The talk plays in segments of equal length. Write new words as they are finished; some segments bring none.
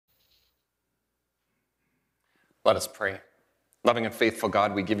Let us pray. Loving and faithful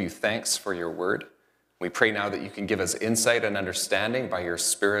God, we give you thanks for your word. We pray now that you can give us insight and understanding by your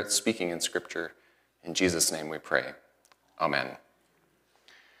Spirit speaking in Scripture. In Jesus' name we pray. Amen.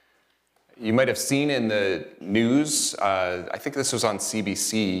 You might have seen in the news, I think this was on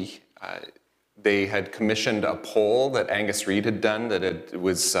CBC, they had commissioned a poll that Angus Reid had done that it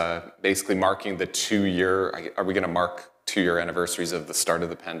was basically marking the 2-year, are we going to mark 2-year anniversaries of the start of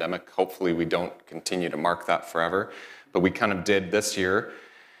the pandemic? Hopefully we don't continue to mark that forever, but we kind of did this year.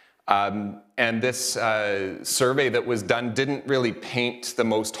 And this survey that was done didn't really paint the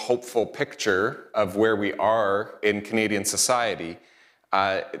most hopeful picture of where we are in Canadian society.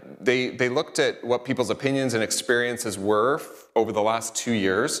 They looked at what people's opinions and experiences were over the last 2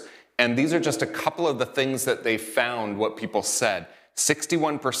 years, and these are just a couple of the things that they found what people said.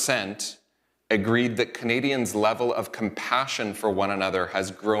 61% agreed that Canadians' level of compassion for one another has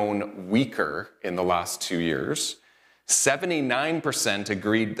grown weaker in the last 2 years. 79%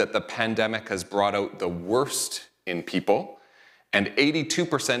 agreed that the pandemic has brought out the worst in people, and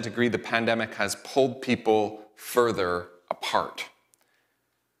 82% agreed the pandemic has pulled people further apart.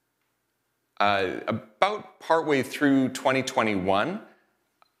 About partway through 2021,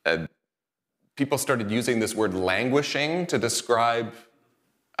 people started using this word languishing to describe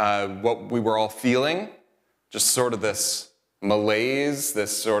what we were all feeling. Just sort of this malaise,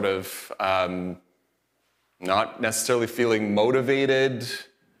 this sort of not necessarily feeling motivated,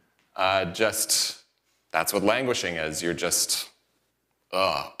 just that's what languishing is. You're just,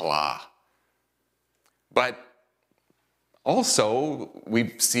 blah. But also,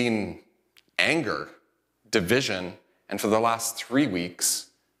 we've seen anger, division, and for the last 3 weeks,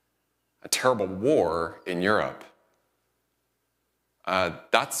 a terrible war in Europe.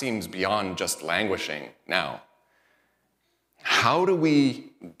 That seems beyond just languishing now. How do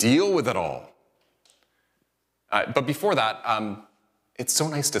we deal with it all? But before that, it's so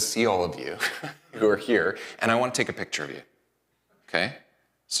nice to see all of you who are here, and I want to take a picture of you, okay?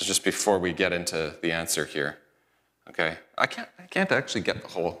 So just before we get into the answer here, okay? I can't actually get the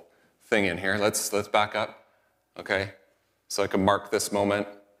whole thing in here. Let's back up, okay? So I can mark this moment.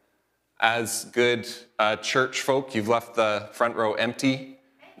 As good church folk, you've left the front row empty.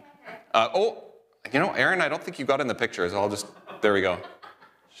 Erin, I don't think you got in the picture. So there we go.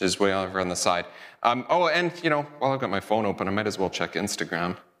 She's way over on the side. And while I've got my phone open, I might as well check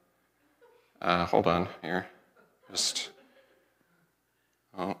Instagram. Hold on here.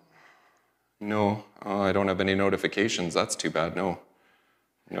 No. Oh, I don't have any notifications. That's too bad. No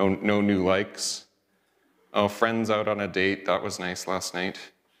new likes. Oh, friends out on a date. That was nice last night.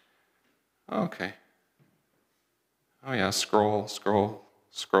 Okay. Oh yeah, scroll.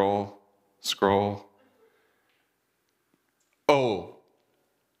 Oh,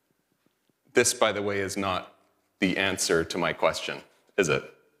 this, by the way, is not the answer to my question, is it?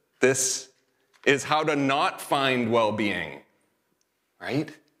 This is how to not find well-being,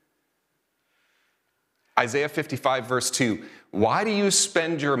 right? Isaiah 55, verse 2, why do you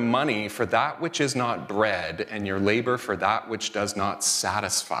spend your money for that which is not bread and your labor for that which does not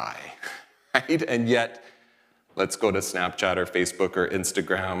satisfy? Right? And yet, let's go to Snapchat or Facebook or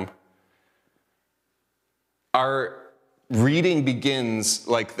Instagram. Our reading begins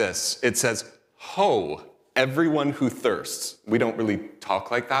like this. It says, ho, everyone who thirsts. We don't really talk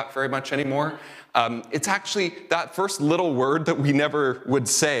like that very much anymore. It's actually that first little word that we never would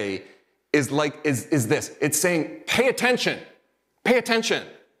say is this. It's saying, pay attention. Pay attention.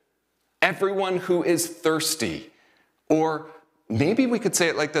 Everyone who is thirsty. Or maybe we could say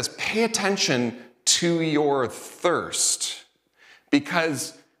it like this, pay attention to your thirst.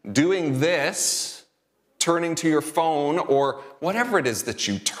 Because doing this, turning to your phone, or whatever it is that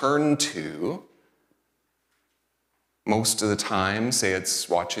you turn to, most of the time, say it's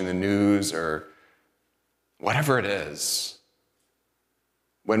watching the news or whatever it is,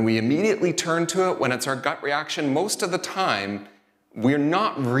 when we immediately turn to it, when it's our gut reaction, most of the time, we're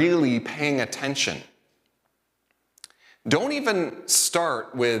not really paying attention. Don't even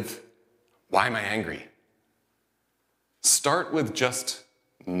start with, why am I angry? Start with just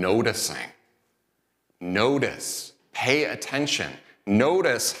noticing. Notice, pay attention.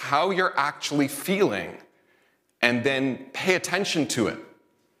 Notice how you're actually feeling, and then pay attention to it.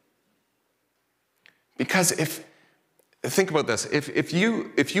 Because think about this, if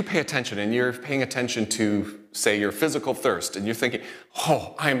you pay attention and you're paying attention to, say, your physical thirst, and you're thinking,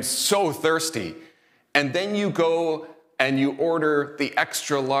 oh, I'm so thirsty, and then you go and you order the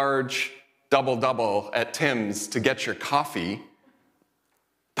extra large double at Tim's to get your coffee,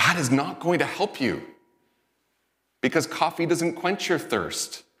 that is not going to help you. Because coffee doesn't quench your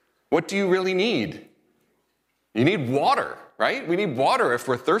thirst. What do you really need? You need water, right? We need water if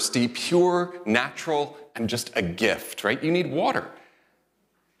we're thirsty, pure, natural, and just a gift, right? You need water.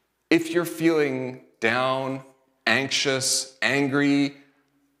 If you're feeling down, anxious, angry,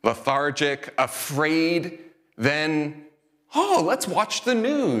 lethargic, afraid, then, let's watch the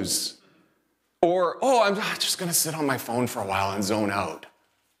news. Or, I'm just going to sit on my phone for a while and zone out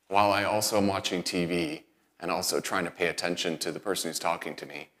while I also am watching TV and also trying to pay attention to the person who's talking to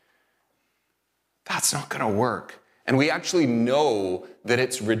me. That's not going to work. And we actually know that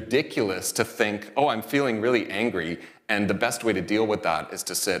it's ridiculous to think, I'm feeling really angry, and the best way to deal with that is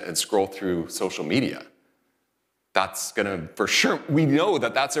to sit and scroll through social media. That's going to, for sure, we know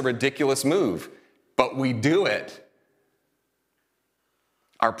that that's a ridiculous move, but we do it.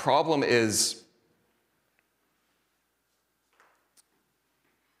 Our problem is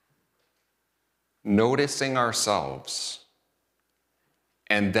noticing ourselves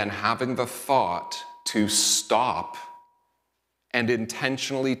and then having the thought to stop and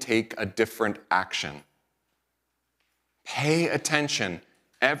intentionally take a different action. Pay attention.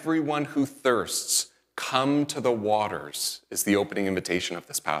 Everyone who thirsts, come to the waters, is the opening invitation of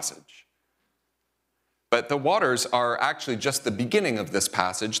this passage. But the waters are actually just the beginning of this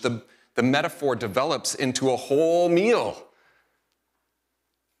passage. The metaphor develops into a whole meal.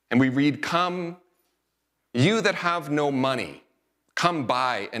 And we read, "Come, you that have no money, come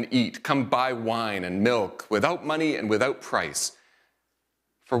buy and eat. Come buy wine and milk without money and without price.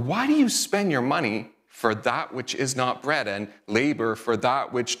 For why do you spend your money for that which is not bread, and labor for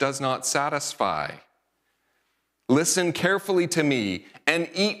that which does not satisfy? Listen carefully to me and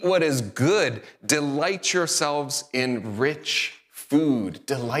eat what is good. Delight yourselves in rich food."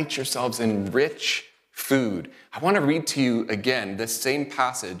 Delight yourselves in rich food. I want to read to you again this same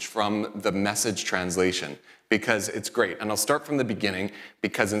passage from the Message translation because it's great. And I'll start from the beginning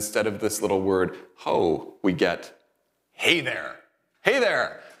because instead of this little word, ho, we get, hey there. Hey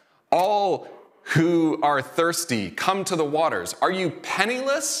there. All who are thirsty, come to the waters. Are you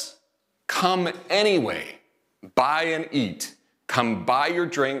penniless? Come anyway. Buy and eat. Come buy your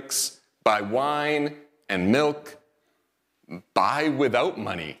drinks. Buy wine and milk. Buy without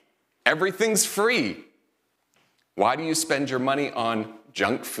money. Everything's free. Why do you spend your money on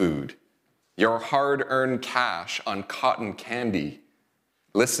junk food? Your hard-earned cash on cotton candy?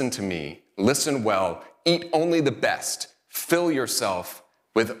 Listen to me. Listen well. Eat only the best. Fill yourself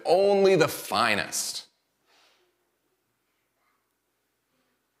with only the finest.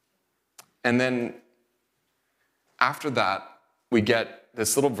 And then after that, we get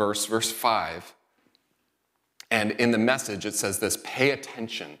this little verse, verse 5. And in the Message, it says this, pay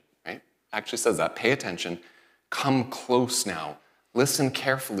attention, right? Actually says that, pay attention. Come close now. Listen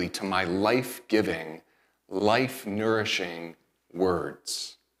carefully to my life-giving, life-nourishing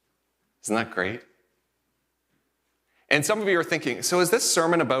words. Isn't that great? And some of you are thinking, so is this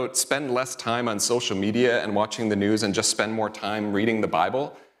sermon about spend less time on social media and watching the news and just spend more time reading the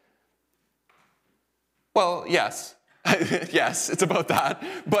Bible? Well, yes. Yes, it's about that.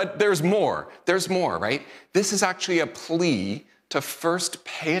 But there's more. There's more, right? This is actually a plea to first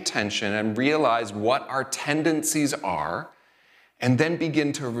pay attention and realize what our tendencies are, and then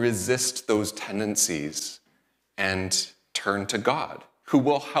begin to resist those tendencies and turn to God, who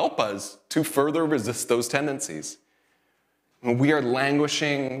will help us to further resist those tendencies. We are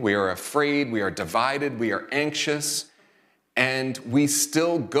languishing, we are afraid, we are divided, we are anxious, and we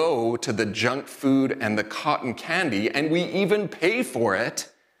still go to the junk food and the cotton candy, and we even pay for it.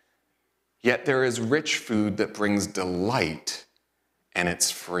 Yet there is rich food that brings delight, and it's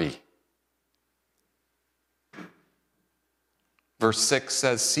free. Verse 6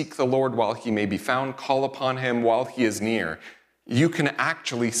 says, seek the Lord while he may be found, call upon him while he is near. You can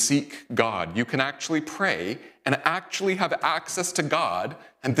actually seek God. You can actually pray and actually have access to God,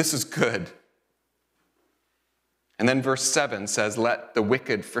 and this is good. And then verse 7 says, let the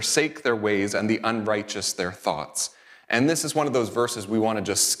wicked forsake their ways and the unrighteous their thoughts. And this is one of those verses we want to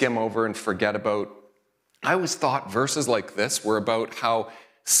just skim over and forget about. I always thought verses like this were about how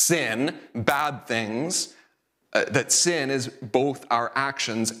sin, bad things, that sin is both our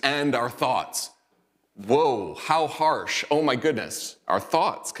actions and our thoughts. Whoa, how harsh. Oh my goodness. Our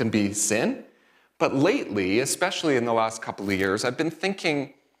thoughts can be sin. But lately, especially in the last couple of years, I've been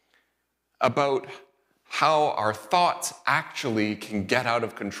thinking about how our thoughts actually can get out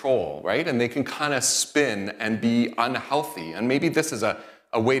of control, right? And they can kind of spin and be unhealthy. And maybe this is a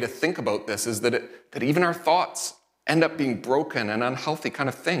way to think about this, is that even our thoughts end up being broken and unhealthy kind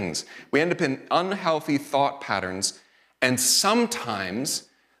of things. We end up in unhealthy thought patterns, and sometimes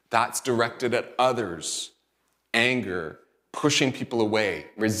that's directed at others. Anger, pushing people away,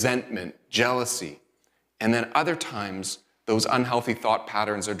 resentment, jealousy. And then other times, those unhealthy thought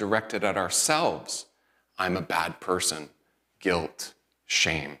patterns are directed at ourselves. I'm a bad person, guilt,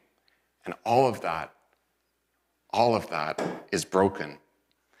 shame. And all of that is broken.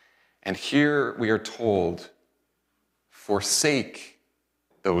 And here we are told, forsake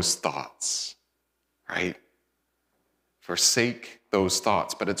those thoughts, right? Forsake those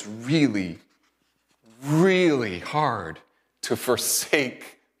thoughts. But it's really, really hard to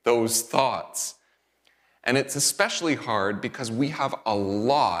forsake those thoughts. And it's especially hard because we have a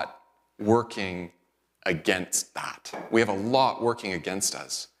lot working against that. We have a lot working against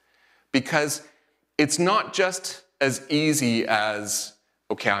us. Because it's not just as easy as,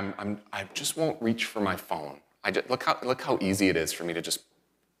 okay, I just won't reach for my phone. Look how easy it is for me to just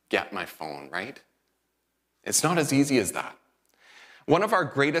get my phone, right? It's not as easy as that. One of our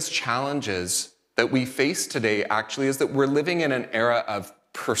greatest challenges that we face today actually is that we're living in an era of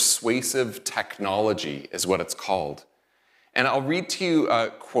persuasive technology, is what it's called. And I'll read to you a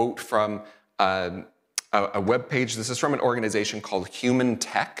quote from a webpage. This is from an organization called Human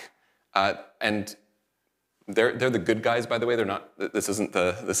Tech. And they're the good guys, by the way. They're not. This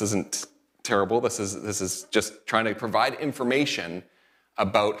isn't terrible. This is just trying to provide information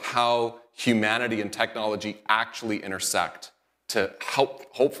about how humanity and technology actually intersect to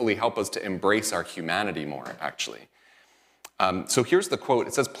hopefully help us to embrace our humanity more, actually. So here's the quote.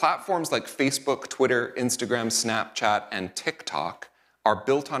 It says, platforms like Facebook, Twitter, Instagram, Snapchat, and TikTok are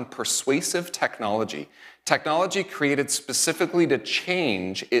built on persuasive technology. Technology created specifically to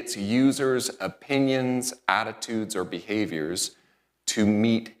change its users' opinions, attitudes, or behaviors to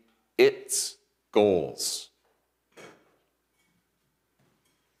meet its goals.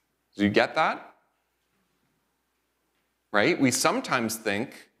 Do you get that? Right? We sometimes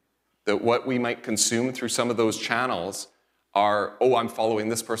think that what we might consume through some of those channels are, oh, I'm following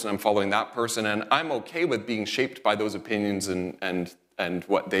this person, I'm following that person, and I'm okay with being shaped by those opinions and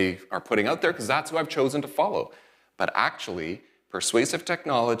what they are putting out there because that's who I've chosen to follow. But actually, persuasive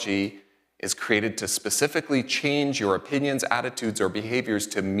technology is created to specifically change your opinions, attitudes, or behaviors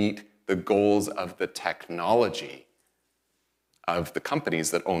to meet the goals of the technology of the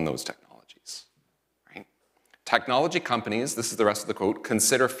companies that own those technologies. Right? Technology companies, this is the rest of the quote,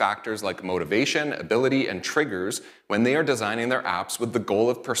 consider factors like motivation, ability, and triggers when they are designing their apps with the goal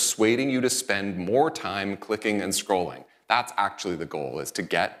of persuading you to spend more time clicking and scrolling. That's actually the goal, is to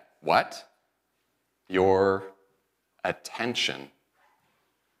get what? Your attention.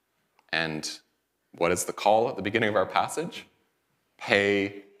 And what is the call at the beginning of our passage?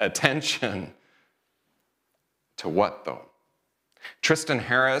 Pay attention. To what, though? Tristan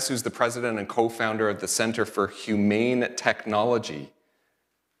Harris, who's the president and co-founder of the Center for Humane Technology,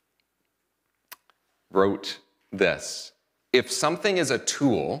 wrote this: if something is a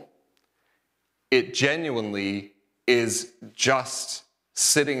tool, it genuinely is just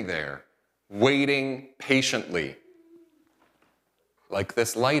sitting there, waiting patiently. Like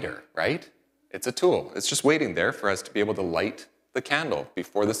this lighter, right? It's a tool. It's just waiting there for us to be able to light the candle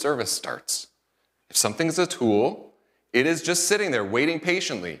before the service starts. If something is a tool, it is just sitting there, waiting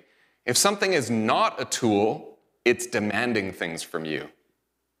patiently. If something is not a tool, it's demanding things from you.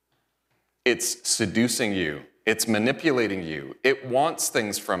 It's seducing you. It's manipulating you. It wants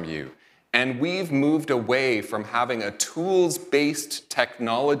things from you. And we've moved away from having a tools-based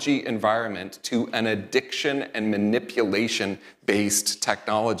technology environment to an addiction and manipulation-based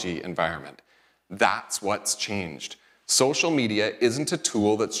technology environment. That's what's changed. Social media isn't a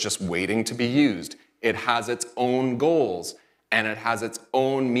tool that's just waiting to be used. It has its own goals, and it has its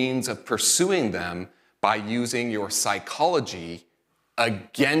own means of pursuing them by using your psychology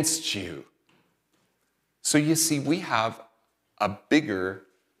against you. So you see, we have a bigger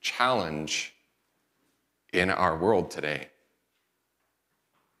challenge in our world today.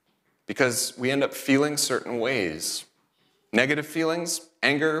 Because we end up feeling certain ways. Negative feelings,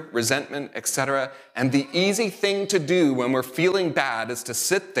 anger, resentment, etc. And the easy thing to do when we're feeling bad is to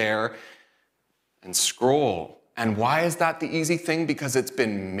sit there and scroll. And why is that the easy thing? Because it's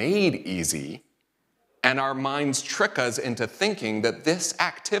been made easy, and our minds trick us into thinking that this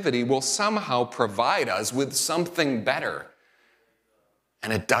activity will somehow provide us with something better.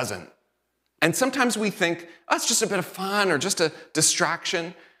 And it doesn't. And sometimes we think, oh, it's just a bit of fun or just a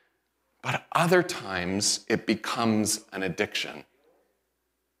distraction. But other times it becomes an addiction.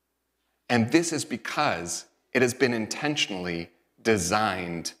 And this is because it has been intentionally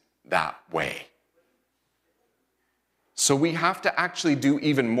designed that way. So we have to actually do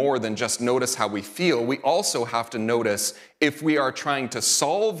even more than just notice how we feel. We also have to notice if we are trying to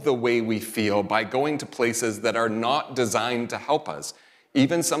solve the way we feel by going to places that are not designed to help us.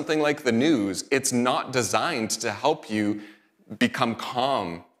 Even something like the news, it's not designed to help you become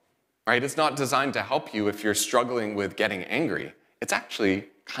calm, right? It's not designed to help you if you're struggling with getting angry. It's actually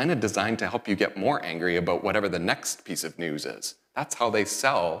kind of designed to help you get more angry about whatever the next piece of news is. That's how they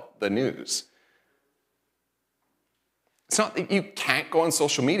sell the news. It's not that you can't go on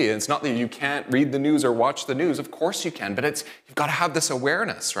social media. It's not that you can't read the news or watch the news. Of course you can, but you've got to have this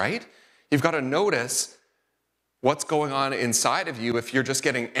awareness, right? You've got to notice what's going on inside of you. If you're just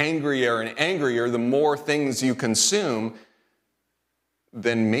getting angrier and angrier the more things you consume,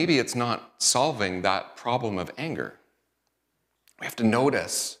 then maybe it's not solving that problem of anger. We have to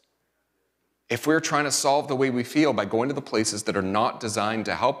notice if we're trying to solve the way we feel by going to the places that are not designed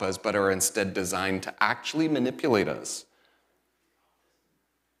to help us, but are instead designed to actually manipulate us.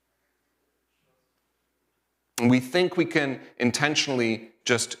 And we think we can intentionally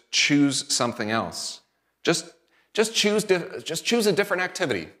just choose something else. Just choose a different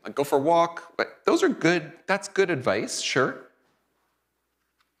activity, like go for a walk. But those are good. That's good advice, sure.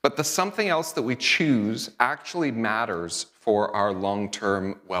 But the something else that we choose actually matters for our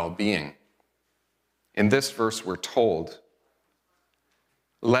long-term well-being. In this verse, we're told,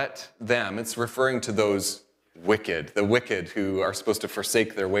 let them, it's referring to those the wicked who are supposed to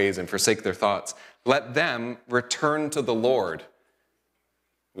forsake their ways and forsake their thoughts. Let them return to the Lord.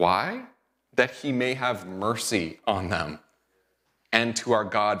 Why? That he may have mercy on them, and to our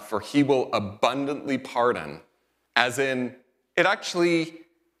God, for he will abundantly pardon. As in,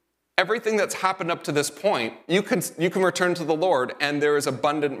 everything that's happened up to this point, you can return to the Lord, and there is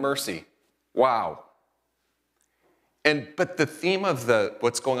abundant mercy. Wow. But the theme of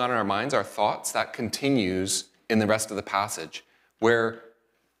what's going on in our minds, our thoughts, that continues in the rest of the passage, where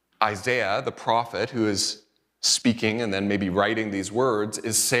Isaiah, the prophet, who is speaking and then maybe writing these words,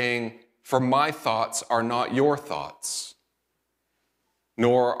 is saying, for my thoughts are not your thoughts,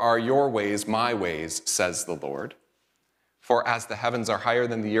 nor are your ways my ways, says the Lord. For as the heavens are higher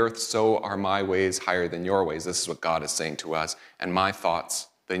than the earth, so are my ways higher than your ways. This is what God is saying to us, and my thoughts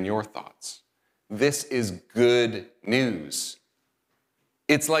than your thoughts. This is good news.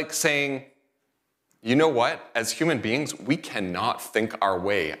 It's like saying, you know what? As human beings, we cannot think our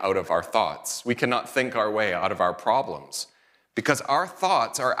way out of our thoughts. We cannot think our way out of our problems because our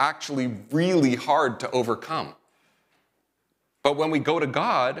thoughts are actually really hard to overcome. But when we go to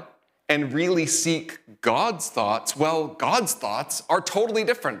God and really seek God's thoughts, well, God's thoughts are totally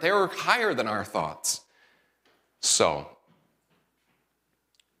different. They're higher than our thoughts. So,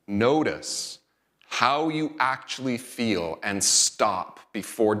 notice how you actually feel and stop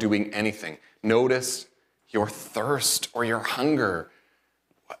before doing anything. Notice your thirst or your hunger.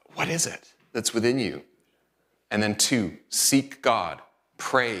 What is it that's within you? And then 2, seek God,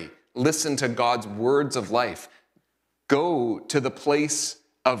 pray, listen to God's words of life. Go to the place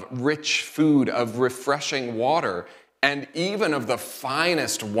of rich food, of refreshing water, and even of the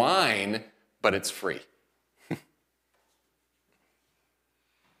finest wine, but it's free.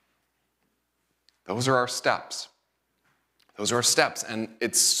 Those are our steps. Those are our steps, and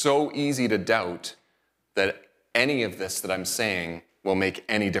it's so easy to doubt that any of this that I'm saying will make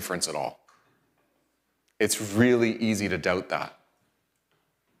any difference at all. It's really easy to doubt that.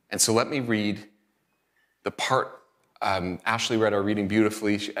 And so let me read the part Ashley read our reading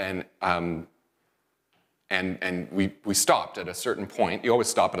beautifully, and we stopped at a certain point. You always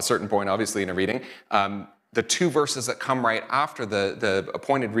stop at a certain point, obviously, in a reading. The 2 verses that come right after the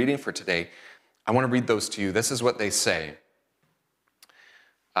appointed reading for today, I want to read those to you. This is what they say.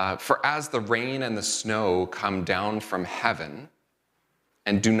 For as the rain and the snow come down from heaven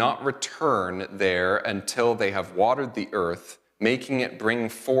and do not return there until they have watered the earth, making it bring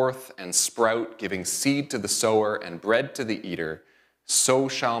forth and sprout, giving seed to the sower and bread to the eater, so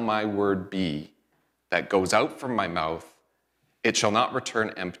shall my word be that goes out from my mouth. It shall not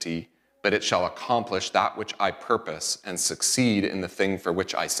return empty, but it shall accomplish that which I purpose and succeed in the thing for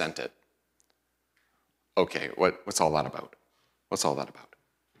which I sent it. Okay, what's all that about? What's all that about?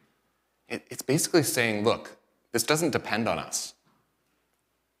 It's basically saying, look, this doesn't depend on us.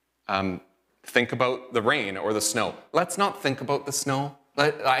 Think about the rain or the snow. Let's not think about the snow.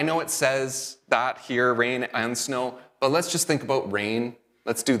 I know it says that here, rain and snow, but let's just think about rain.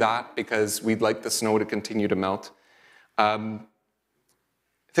 Let's do that because we'd like the snow to continue to melt.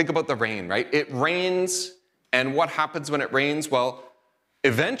 Think about the rain, right? It rains, and what happens when it rains? Well,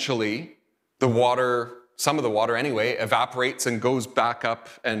 eventually, the water, some of the water anyway, evaporates and goes back up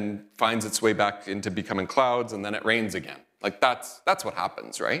and finds its way back into becoming clouds, and then it rains again. Like that's what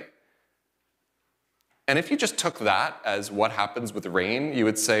happens, right? And if you just took that as what happens with rain, you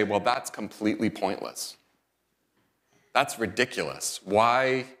would say, well, that's completely pointless. That's ridiculous.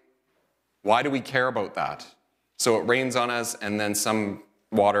 Why do we care about that? So it rains on us, and then some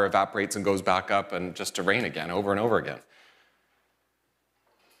water evaporates and goes back up and just to rain again, over and over again.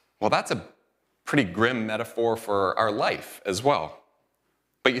 Well, that's a pretty grim metaphor for our life as well.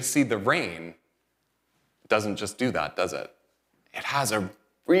 But you see, the rain doesn't just do that, does it? It has a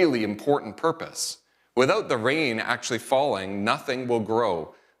really important purpose. Without the rain actually falling, nothing will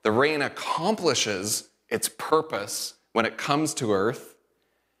grow. The rain accomplishes its purpose when it comes to earth,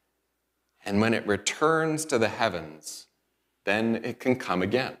 and when it returns to the heavens, then it can come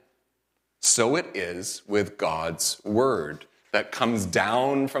again. So it is with God's word that comes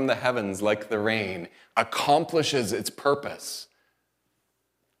down from the heavens like the rain, accomplishes its purpose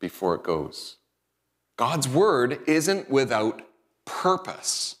before it goes. God's word isn't without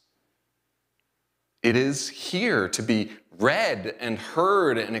purpose. It is here to be read and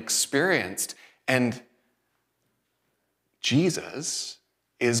heard and experienced. And Jesus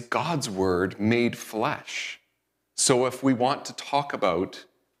is God's word made flesh. So if we want to talk about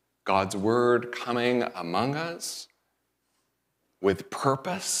God's word coming among us with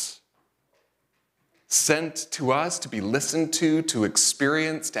purpose, sent to us to be listened to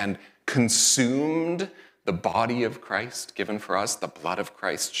experienced and consumed, the body of Christ given for us, the blood of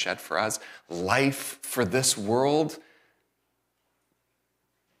Christ shed for us, life for this world,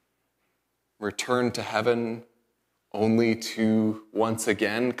 return to heaven only to once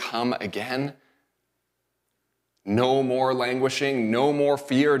again come again. No more languishing, no more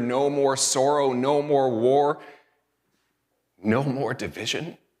fear, no more sorrow, no more war, no more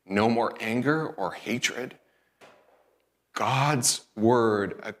division, no more anger or hatred. God's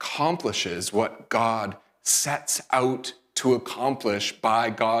word accomplishes what God sets out to accomplish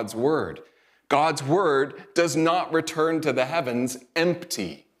by God's word. God's word does not return to the heavens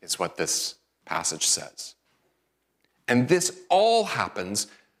empty, is what this passage says. And this all happens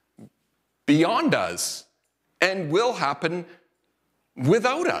beyond us and will happen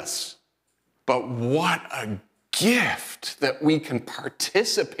without us. But what a gift that we can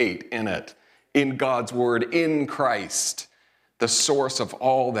participate in it, in God's word, in Christ, the source of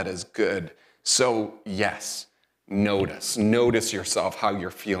all that is good. So yes, notice yourself how you're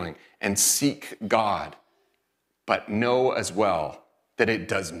feeling and seek God, but know as well that it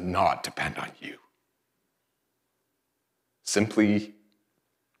does not depend on you. Simply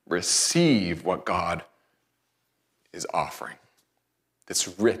receive what God is offering,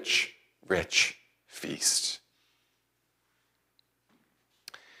 this rich, rich feast.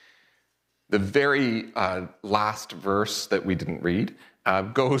 The very last verse that we didn't read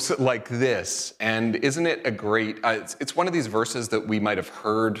goes like this, and isn't it a great, it's one of these verses that we might have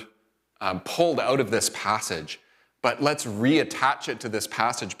heard pulled out of this passage, but let's reattach it to this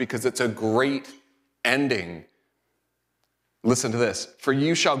passage because it's a great ending. Listen to this. For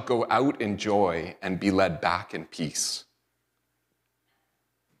you shall go out in joy and be led back in peace.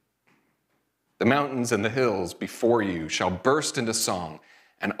 The mountains and the hills before you shall burst into song,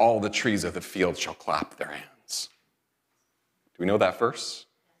 and all the trees of the field shall clap their hands. Do we know that verse?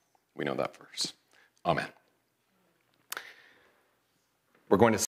 We know that verse. Amen. We're going to